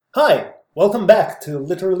Hi, welcome back to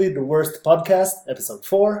Literally the Worst Podcast, episode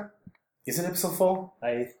 4. Is it episode 4?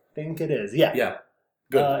 I think it is, yeah. Yeah.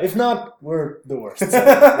 Good. If not, we're the worst, so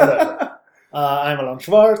whatever. I'm Alon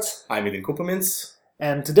Schwartz, I'm eating Kuppermintz.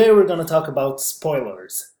 and today we're going to talk about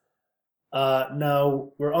spoilers. Now,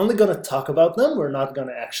 we're only going to talk about them, we're not going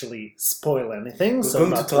to actually spoil anything. We're so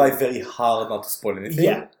going not to try very hard not to spoil anything.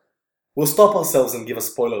 Yeah. We'll stop ourselves and give a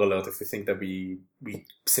spoiler alert if we think that we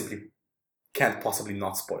simply can't possibly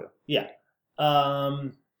not spoil. Yeah.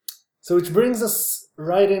 So which brings us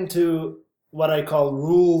right into what I call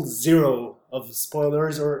rule 0 of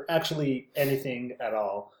spoilers, or actually anything at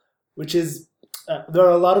all, which is there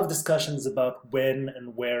are a lot of discussions about when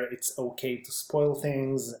and where it's okay to spoil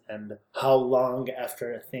things and how long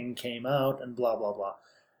after a thing came out and blah, blah, blah.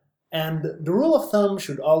 And the rule of thumb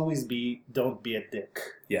should always be don't be a dick.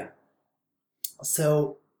 Yeah.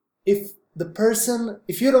 So if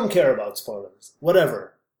you don't care about spoilers,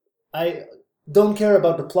 whatever, I don't care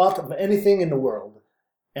about the plot of anything in the world,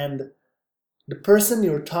 and the person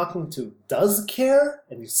you're talking to does care,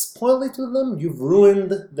 and you spoil it to them, you've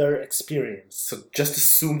ruined their experience. So just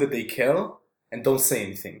assume that they care and don't say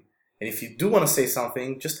anything. And if you do want to say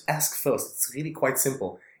something, just ask first. It's really quite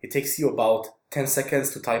simple. It takes you about 10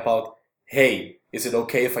 seconds to type out, hey, is it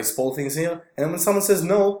okay if I spoil things here? And then when someone says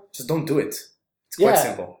no, just don't do it. It's quite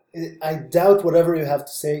simple. I doubt whatever you have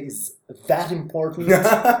to say is that important.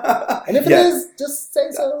 And if it is, just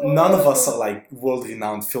say so. None of us are like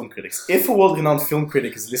world-renowned film critics. If a world-renowned film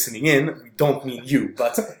critic is listening in, we don't mean you.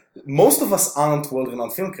 But most of us aren't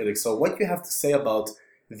world-renowned film critics. So what you have to say about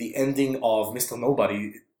the ending of Mr.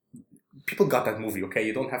 Nobody, people got that movie, okay?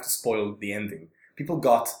 You don't have to spoil the ending. People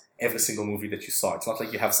got every single movie that you saw. It's not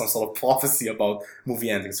like you have some sort of prophecy about movie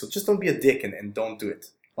endings. So just don't be a dick and don't do it.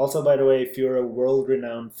 Also, by the way, if you're a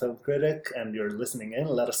world-renowned film critic and you're listening in,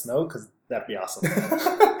 let us know, because that'd be awesome.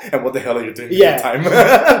 And what the hell are you doing with Yeah. your time?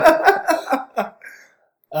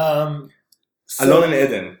 So, Alon and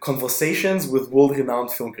Eden, conversations with world-renowned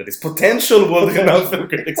film critics. Potential world-renowned film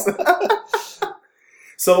critics.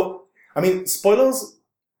 So, I mean, spoilers,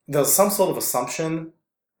 there's some sort of assumption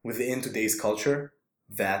within today's culture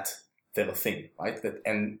that they're a thing, right?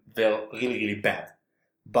 And they're really, really bad.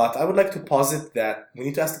 But I would like to posit that we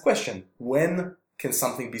need to ask the question, when can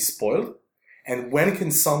something be spoiled? And when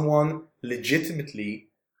can someone legitimately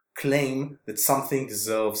claim that something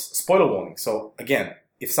deserves spoiler warning? So again,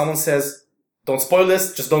 if someone says, don't spoil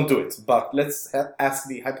this, just don't do it. But let's ask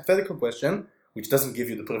the hypothetical question, which doesn't give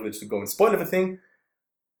you the privilege to go and spoil everything.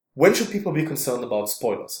 When should people be concerned about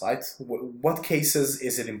spoilers, right? What cases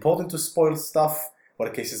is it important to spoil stuff?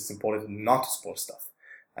 What cases is it important not to spoil stuff?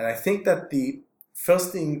 And I think that the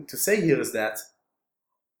first thing to say here is that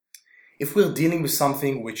if we're dealing with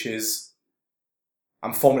something which is,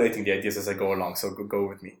 I'm formulating the ideas as I go along, so go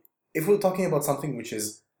with me. If we're talking about something which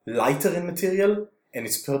is lighter in material and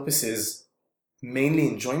its purpose is mainly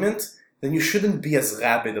enjoyment, then you shouldn't be as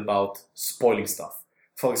rabid about spoiling stuff.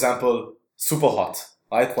 For example, Superhot,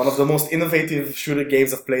 right? One of the most innovative shooter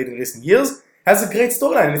games I've played in recent years, has a great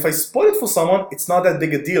storyline. And if I spoil it for someone, it's not that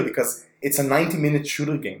big a deal because it's a 90-minute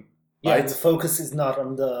shooter game. yeah, Right? the focus is not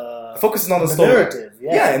on the story. narrative.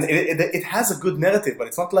 Yeah, and it has a good narrative, but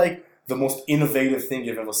it's not like the most innovative thing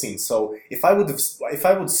you've ever seen. So if I would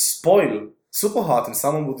spoil Superhot and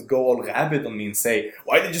someone would go all rabid on me and say,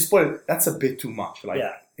 "Why did you spoil it?" That's a bit too much. Like,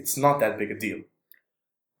 it's not that big a deal.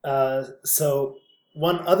 So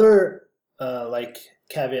one other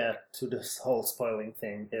caveat to this whole spoiling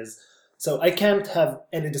thing is, so I can't have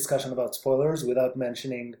any discussion about spoilers without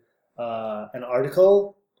mentioning an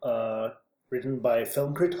article written by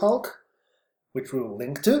Film Crit Hulk, which we will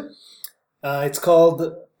link to. It's called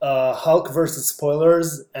Hulk versus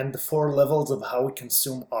Spoilers and the 4 Levels of How We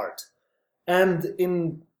Consume Art. And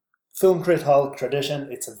in Film Crit Hulk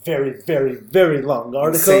tradition, it's a very, very, very long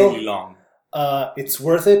article. Insanely long. It's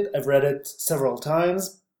worth it. I've read it several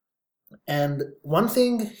times. And one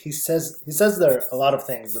thing he says there are a lot of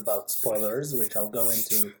things about spoilers, which I'll go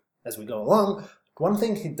into as we go along. One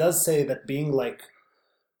thing he does say that being like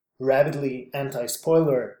rabidly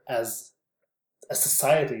anti-spoiler as a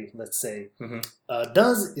society, let's say,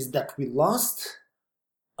 does is that we lost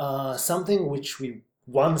something which we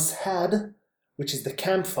once had, which is the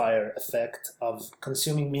campfire effect of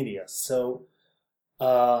consuming media. So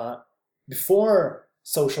before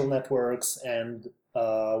social networks and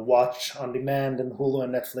watch on demand and Hulu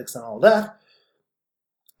and Netflix and all that,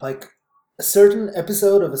 like a certain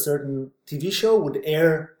episode of a certain TV show would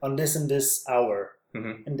air on this and this hour.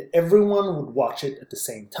 And everyone would watch it at the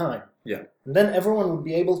same time. Yeah. And then everyone would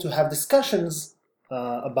be able to have discussions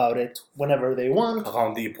about it whenever they want.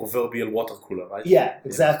 Around the proverbial water cooler, right? Yeah,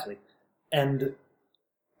 exactly. And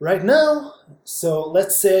right now, so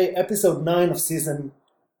let's say episode 9 of season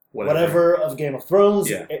whatever of Game of Thrones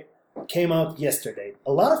it came out yesterday.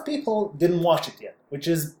 A lot of people didn't watch it yet, which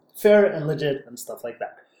is fair and legit and stuff like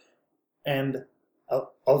that. And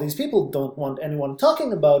all these people don't want anyone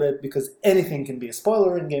talking about it because anything can be a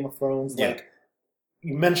spoiler in Game of Thrones. Yeah. Like,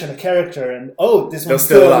 you mention a character and, oh, this They're one's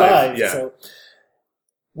still alive. Yeah. So,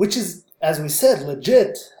 which is, as we said,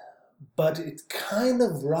 legit, but it kind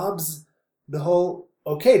of robs the whole,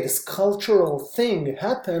 okay, this cultural thing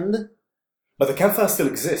happened. But the campfire still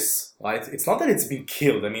exists, right? It's not that it's been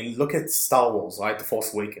killed. I mean, look at Star Wars, right? The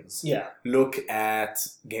Force Awakens. Yeah. Look at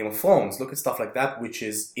Game of Thrones. Look at stuff like that, which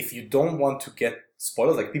is, if you don't want to get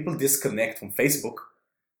spoilers, like people disconnect from Facebook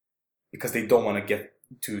because they don't want to get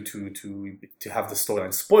to have the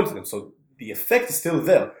storyline spoiled to them. So the effect is still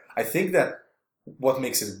there. I think that what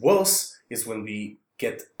makes it worse is when we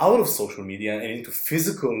get out of social media and into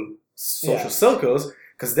physical social circles,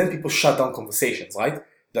 because then people shut down conversations, right?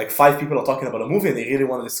 Like 5 people are talking about a movie and they really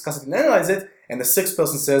want to discuss it and analyze it, and the 6th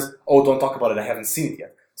person says, oh, don't talk about it, I haven't seen it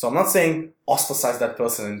yet. So I'm not saying ostracize that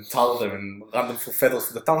person and tar them and run them for feathers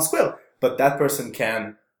for the town square, but that person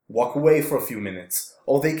can walk away for a few minutes,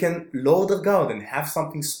 or they can lower their guard and have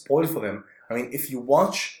something spoiled for them. I mean, if you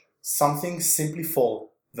watch something simply for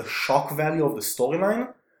the shock value of the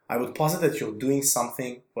storyline, I would posit that you're doing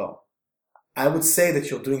something, well, I would say that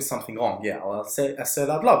you're doing something wrong. Yeah, I say it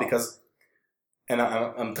out loud because, and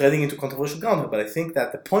I'm treading into controversial ground here, but I think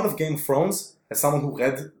that the point of Game of Thrones, as someone who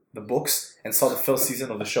read the books and saw the first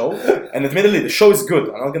season of the show, and admittedly the show is good,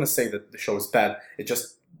 I'm not going to say that the show is bad, it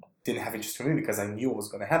just didn't have interest for me because I knew what was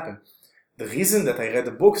going to happen. The reason that I read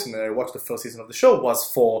the books and that I watched the first season of the show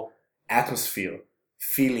was for atmosphere,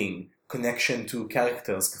 feeling, connection to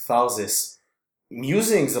characters, catharsis,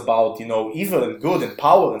 musings about, evil and good and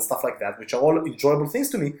power and stuff like that, which are all enjoyable things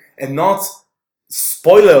to me, and not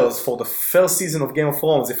spoilers for the first season of Game of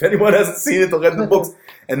Thrones, if anyone hasn't seen it or read the books,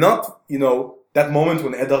 and not, that moment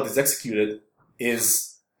when Eddard is executed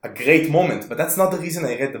is a great moment, but that's not the reason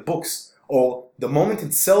I read the books, or the moment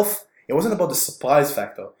itself. It wasn't about the surprise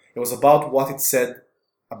factor, it was about what it said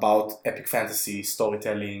about epic fantasy,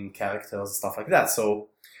 storytelling, characters, stuff like that. So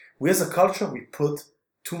we as a culture, we put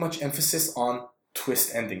too much emphasis on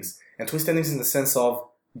twist endings, and twist endings in the sense of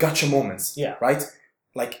gotcha moments, right?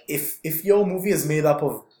 Like, if your movie is made up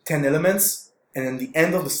of 10 elements, and then the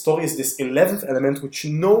end of the story is this 11th element, which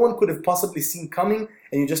no one could have possibly seen coming,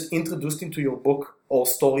 and you just introduced into your book, or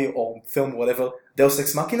story, or film, whatever, Deus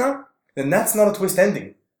Ex Machina, then that's not a twist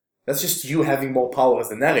ending. That's just you having more power as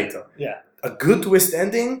the narrator. Yeah. A good twist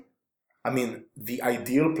ending, I mean, the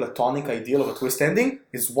ideal, platonic ideal of a twist ending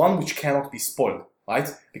is one which cannot be spoiled,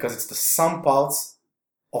 right? Because it's the sum parts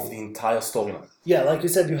of the entire storyline. Yeah, like you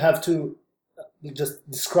said, you have to just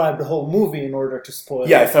describe the whole movie in order to spoil.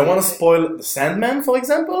 Yeah, if I want to spoil The Sandman, for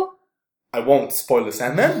example, I won't spoil The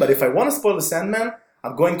Sandman, but if I want to spoil The Sandman,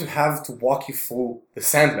 I'm going to have to walk you through The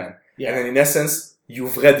Sandman. Yeah. And then in essence,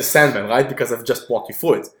 you've read The Sandman, right? Because I've just walked you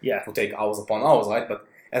through it. Yeah. It will take hours upon hours, right? But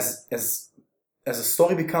as a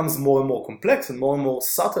story becomes more and more complex and more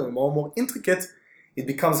subtle and more intricate, it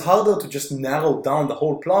becomes harder to just narrow down the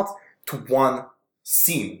whole plot to one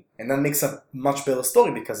scene. And that makes a much better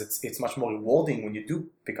story because it's much more rewarding when you do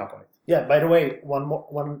pick up on it. Yeah, by the way,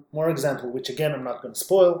 one more example, which again I'm not going to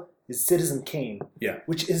spoil, is Citizen Kane. Yeah.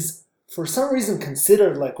 Which is, for some reason,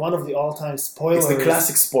 considered like one of the all-time spoilers. It's the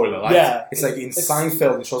classic spoiler, right? Yeah. It's like in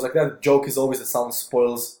Seinfeld and shows like that, the joke is always that someone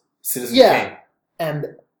spoils Citizen Yeah. Kane.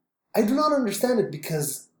 And I do not understand it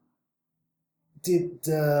because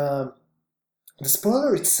the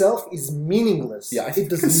spoiler itself is meaningless. Yeah, I think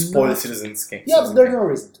it you can does spoil not... Citizen Kane. Yeah, but there's no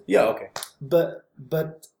reason to. Yeah, okay.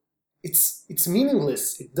 But it's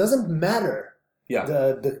meaningless. It doesn't matter. Yeah.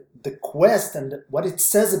 The quest and what it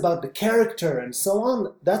says about the character and so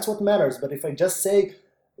on, that's what matters. But if I just say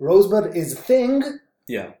Rosebud is a thing,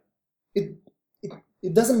 yeah,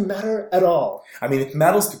 it doesn't matter at all. I mean, it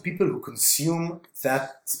matters to people who consume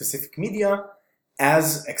that specific media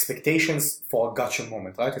as expectations for a gotcha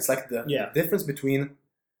moment, right? It's like the difference between,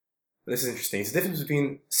 this is interesting, it's the difference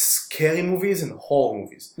between scary movies and horror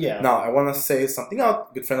movies. Yeah. Now, I want to say something out.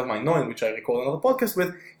 A good friend of mine, Noin, which I recorded another podcast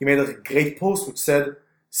with, he made a great post which said,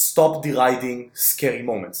 stop deriding scary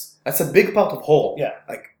moments. That's a big part of horror. Yeah.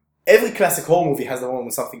 Like, every classic horror movie has the moment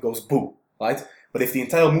when something goes boo, right? But if the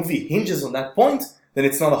entire movie hinges on that point, then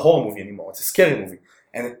it's not a horror movie anymore. It's a scary movie.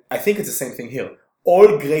 And I think it's the same thing here.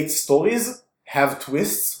 All great stories have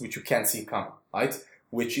twists which you can't see coming, right?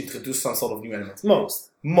 which introduce some sort of new element.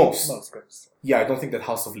 Most great. Yeah, I don't think that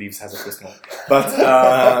House of Leaves has a twist more.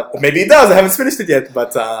 But, or maybe it does, I haven't finished it yet,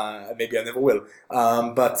 but maybe I never will.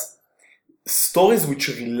 But stories which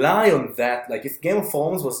rely on that, like if Game of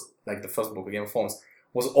Thrones was, like the first book of Game of Thrones,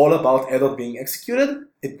 was all about Eddard being executed,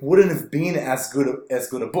 it wouldn't have been as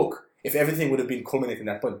good a book if everything would have been culminating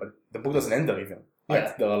at that point. But the book doesn't end there even. Right?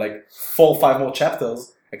 Yeah. There are like 4 or 5 more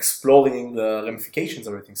chapters exploring the ramifications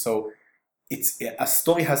of everything. So a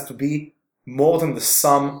story has to be more than the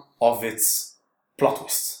sum of its plot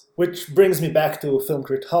twists. Which brings me back to Film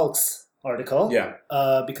Crit Hulk's article. Yeah.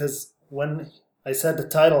 Because when I said the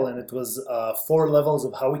title and it was 4 levels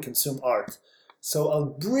of how we consume art. So I'll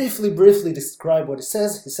briefly describe what he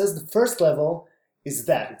says. He says the first level is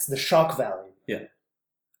that. It's the shock value. Yeah.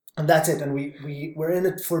 And that's it. And we're in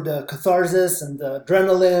it for the catharsis and the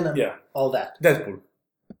adrenaline and all that. Deadpool.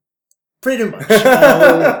 Pretty much.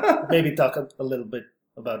 We'll maybe talk a little bit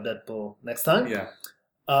about Deadpool next time. Yeah.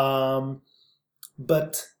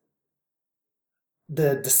 But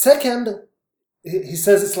the second, he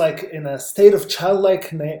says it's like in a state of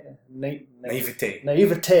childlike Naivete.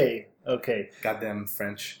 Naivete. Okay. Goddamn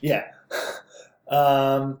French. Yeah.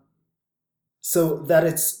 So that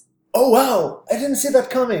it's, oh wow, I didn't see that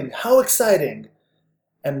coming. How exciting.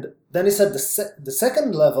 And then he said the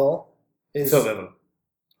second level is... Third level.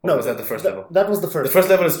 Or was that the first level? That was the first. The first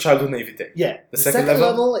level is childhood naivete. Yeah. The second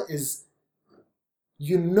level is,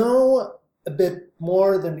 you know a bit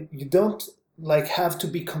more than, you don't like have to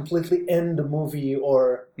be completely in the movie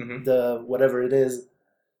or the whatever it is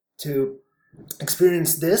to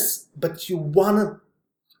experience this, but you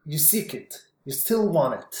seek it. You still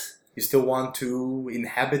want it. You still want to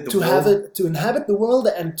inhabit the world? To inhabit the world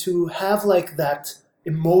and to have like that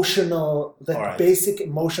basic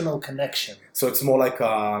emotional connection. So it's more like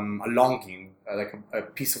a longing, like a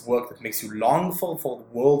piece of work that makes you long for the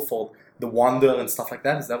world, for the wonder and stuff like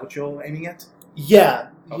that. Is that what you're aiming at? Yeah.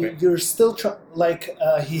 Okay. You're still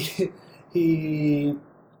he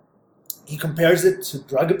compares it to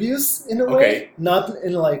drug abuse in a way, not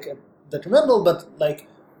in like a detrimental, but like,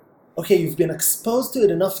 okay, you've been exposed to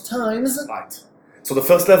it enough times. Right. So the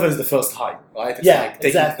first level is the first high, right? It's like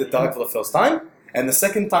taking the drug for the first time, and the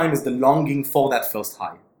second time is the longing for that first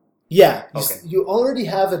high. Yeah. You already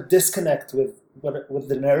have a disconnect with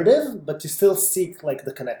the narrative, but you still seek like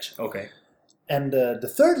the connection. Okay. And the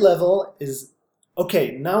third level is,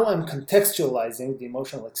 okay, now I'm contextualizing the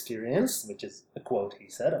emotional experience, which is a quote he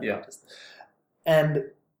said. And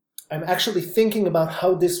I'm actually thinking about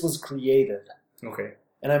how this was created. Okay.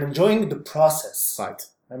 And I'm enjoying the process. Right.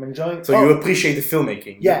 I'm enjoying... So you appreciate the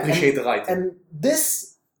filmmaking. You appreciate the writing. And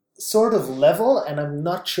this sort of level, and I'm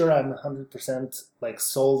not sure I'm 100% like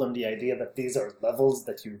sold on the idea that these are levels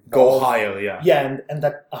that you... Go higher, yeah. Yeah, and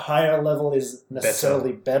that a higher level is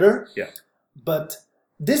necessarily better. Yeah. But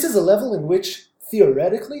this is a level in which,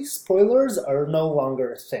 theoretically, spoilers are no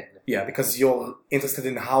longer a thing. Yeah, because you're interested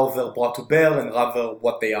in how they're brought to bear and rather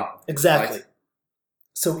what they are. Exactly. Right?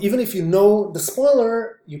 So even if you know the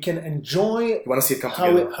spoiler, you can enjoy you want to see it come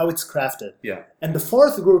together. How it's crafted. Yeah. And the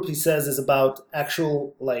fourth group, he says, is about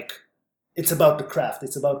actual, like, it's about the craft.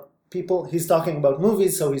 It's about people. He's talking about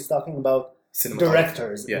movies, so he's talking about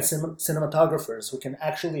directors and cinematographers who can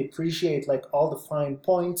actually appreciate like all the fine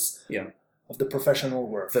points of the professional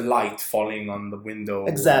work. The light falling on the window.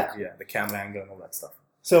 Exactly. Yeah, the camera angle and all that stuff.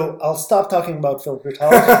 So I'll stop talking about Film Crit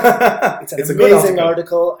Hulk. It's an amazing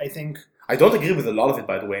article, I think. I don't agree with a lot of it,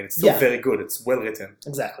 by the way, and it's still very good. It's well written.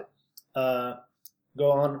 Exactly. Go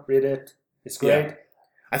on, read it. It's great. Yeah.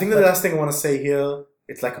 I think the last thing I want to say here,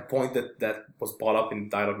 it's like a point that was brought up in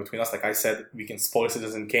dialogue between us. Like I said, we can spoil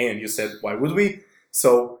Citizen Kane, and you said, why would we?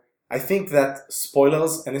 So I think that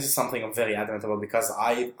spoilers, and this is something I'm very adamant about because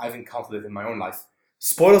I've encountered it in my own life,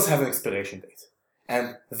 spoilers have an expiration date.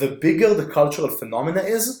 And the bigger the cultural phenomena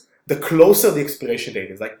is, the closer the expiration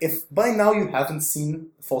date is. Like, if by now you haven't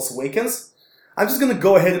seen Force Awakens, I'm just going to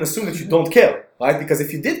go ahead and assume that you don't care, right? Because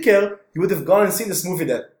if you did care, you would have gone and seen this movie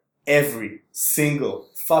that every single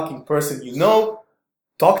fucking person you know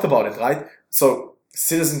talked about it, right? So,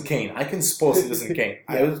 Citizen Kane. I can spoil Citizen Kane.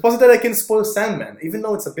 I would posit that I can spoil Sandman, even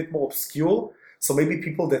though it's a bit more obscure. So maybe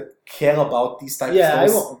people that care about these types of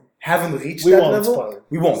stories haven't reached that level.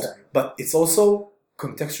 We won't. But it's also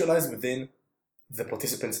contextualized within the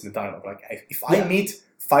participants in the dialogue. Like, if I meet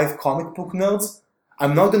 5 comic book nerds,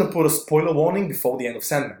 I'm not going to put a spoiler warning before the end of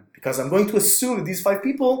Sandman, because I'm going to assume that these 5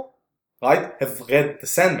 people, right, have read the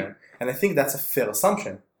Sandman. And I think that's a fair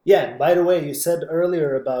assumption. Yeah, and by the way, you said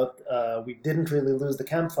earlier about we didn't really lose the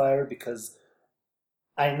campfire, because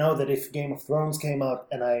I know that if Game of Thrones came out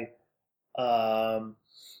and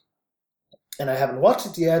and I haven't watched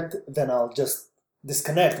it yet, then I'll just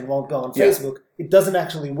disconnect and won't go on Yeah. Facebook. It doesn't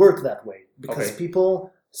actually work that way because Okay. people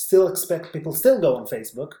still go on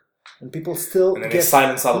Facebook, and people still And then they get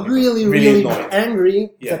silence other people. really annoyed. angry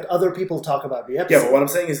Yeah. that other people talk about the Yeah, episode. but what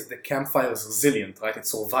I'm saying is that the campfire is resilient, right? It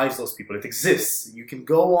survives those people. It exists. You can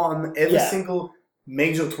go on every Yeah. single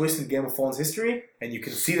major twist in Game of Thrones history, and you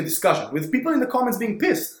can see the discussion with people in the comments being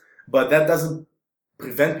pissed. But that doesn't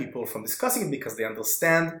prevent people from discussing it because they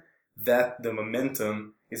understand that the momentum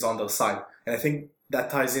is on their side. And I think that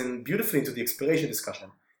ties in beautifully into the expiration discussion.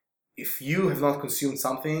 If you have not consumed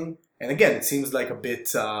something, and again, it seems like a bit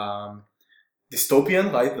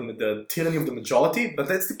dystopian, right? The tyranny of the majority, but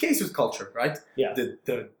that's the case with culture, right? Yeah.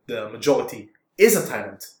 The majority is a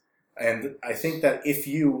tyrant. And I think that if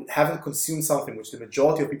you haven't consumed something which the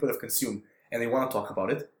majority of people have consumed and they want to talk about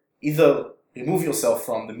it, either remove yourself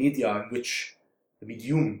from the media the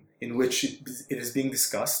medium in which it is being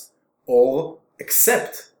discussed, or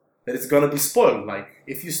accept that it's going to be spoiled. Like,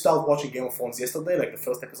 if you start watching Game of Thrones yesterday, like the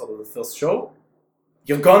first episode of the first show,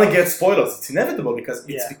 you're going to get spoilers. It's inevitable because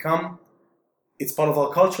it's part of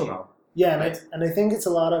our culture now. Yeah, and, Right. I think it's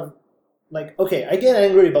a lot of, like, okay, I get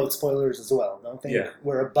angry about spoilers as well. Don't think Yeah.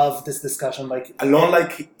 we're above this discussion. Like, Alone,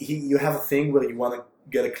 like, you have a thing where you want to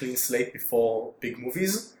get a clean slate before big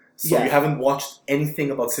movies, so Yeah. you haven't watched anything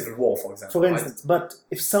about Civil War, for example. for right? instance, but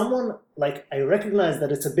if someone, like, I recognize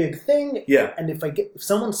that it's a big thing, Yeah, and if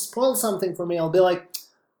someone spoils something for me, I'll be like,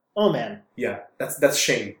 oh man, yeah, that's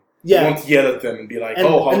shame. You yeah, won't yell at them and be like, and,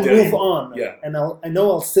 oh, how and dare move you. on. Yeah. And I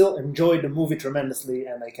know I'll still enjoy the movie tremendously,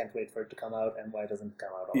 and I can't wait for it to come out. And why doesn't it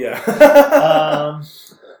come out? Yeah.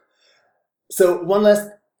 So one last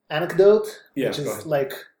anecdote, Yeah, which go is ahead.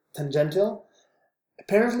 like tangential.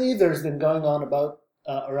 Apparently, there's been going on about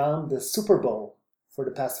around the Super Bowl for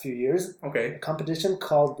the past few years, a Okay, competition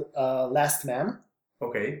called Last Man,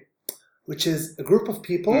 okay. which is a group of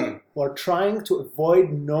people Mm. who are trying to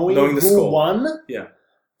avoid knowing Knowing the who score. won Yeah.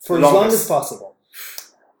 for as long Longest. as possible.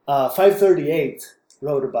 538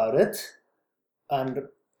 wrote about it,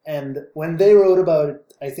 and when they wrote about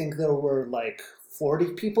it, I think there were like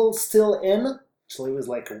 40 people still in. Actually, it was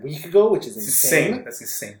like a week ago, which is It's insane. insane. That's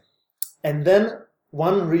insane. And then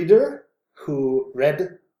one reader who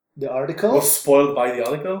read the article, Was spoiled by the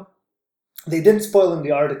article? they didn't spoil in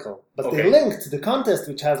the article, but they Okay. linked the contest,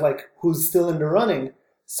 which has like who's still in the running.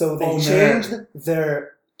 So they Oh, man. changed their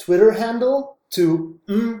Twitter handle to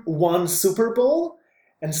won Super Bowl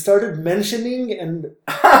and started mentioning and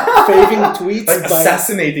faving tweets like by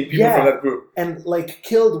assassinating people Yeah. from that group. and like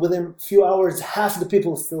killed within a few hours half the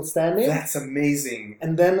people still standing, That's amazing.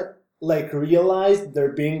 and then like realized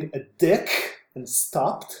they're being a dick and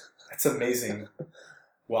stopped. That's amazing.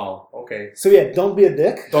 Wow. Okay. So yeah, don't be a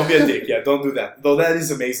dick. Don't be a dick. Yeah, don't do that. Though that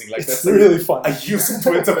is amazing. Like It's that's really fun. a use of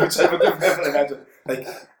Twitter which I would have never imagined. Like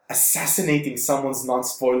assassinating someone's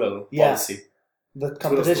non-spoiler Yeah. policy. The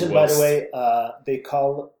competition, by the worst. way, they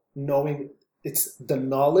call knowing it's the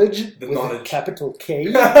knowledge The with knowledge. a capital K.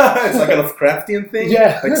 It's like a Lovecraftian thing.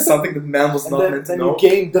 Yeah. Like something that man was And not then, meant to then know. you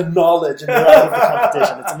gain the knowledge and you're out of the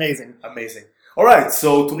competition. It's amazing. Amazing. All right.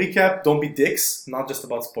 So to recap, don't be dicks. Not just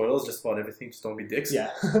about spoilers, just about everything. Just don't be dicks. Yeah.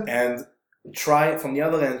 And try from the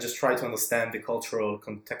other end, just try to understand the cultural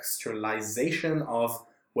contextualization of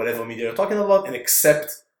whatever media you're talking about, and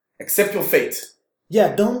accept your fate.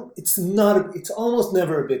 Yeah, it's almost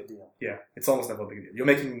never a big deal. Yeah, it's almost never a big deal. You're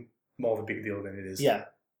making more of a big deal than it is. Yeah.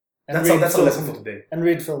 And That's a lesson for film, today. and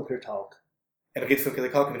read Film Critique. And read Phil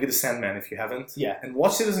Killick and read The Sandman if you haven't. Yeah. And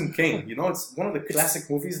watch Citizen Kane. You know, it's one of the classic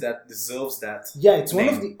movies that deserves that. Yeah, it's one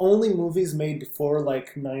of Name. the only movies made before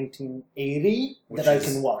like 1980 Which that I is-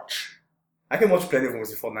 can watch. I can watch plenty of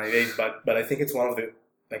movies before 98, but I think it's one of the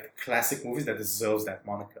like classic movies that deserves that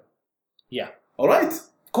moniker. Yeah. All right.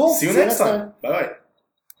 Cool. See you next time. Bye bye.